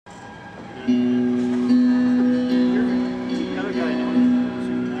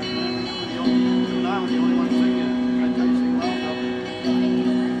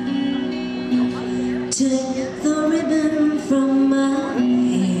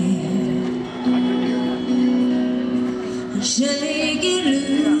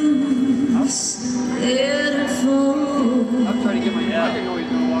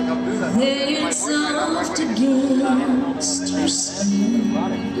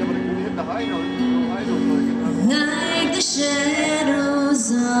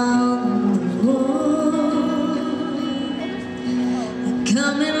shadows on the wall.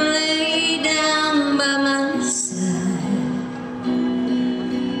 Come and lay down by my side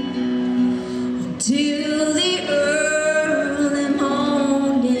until the early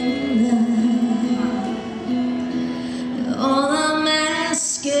morning light. All I'm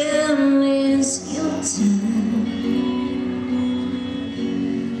asking is your time.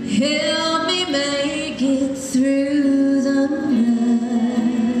 Help me make it through the night.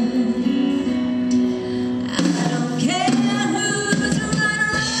 I don't care who's right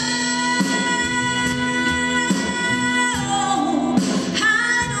or wrong. I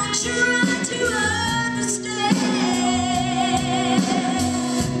don't try to understand.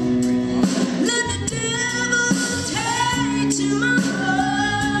 Let the devil take tomorrow.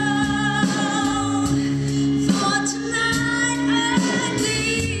 For tonight I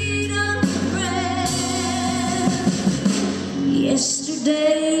need a friend.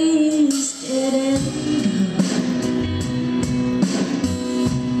 Yesterday's dead and gone,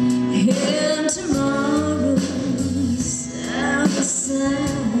 and tomorrow's out of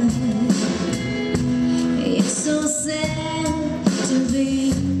sight. It's so sad to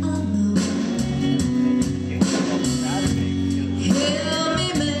be alone. Help me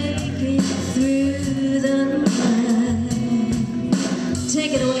make it through the night.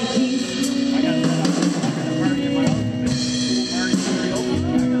 Take it away, Keith.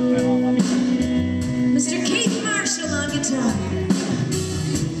 Mr. Keith Marshall on guitar.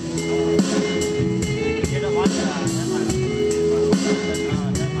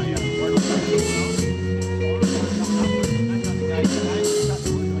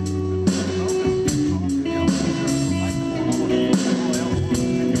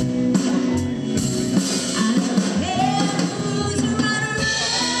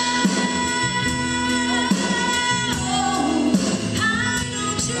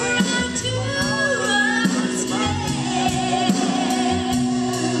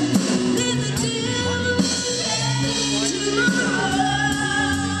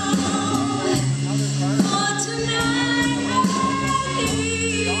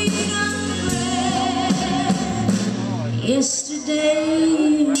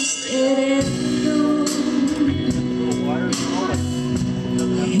 Yesterday's dead and gone,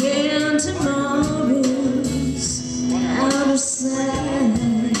 and tomorrow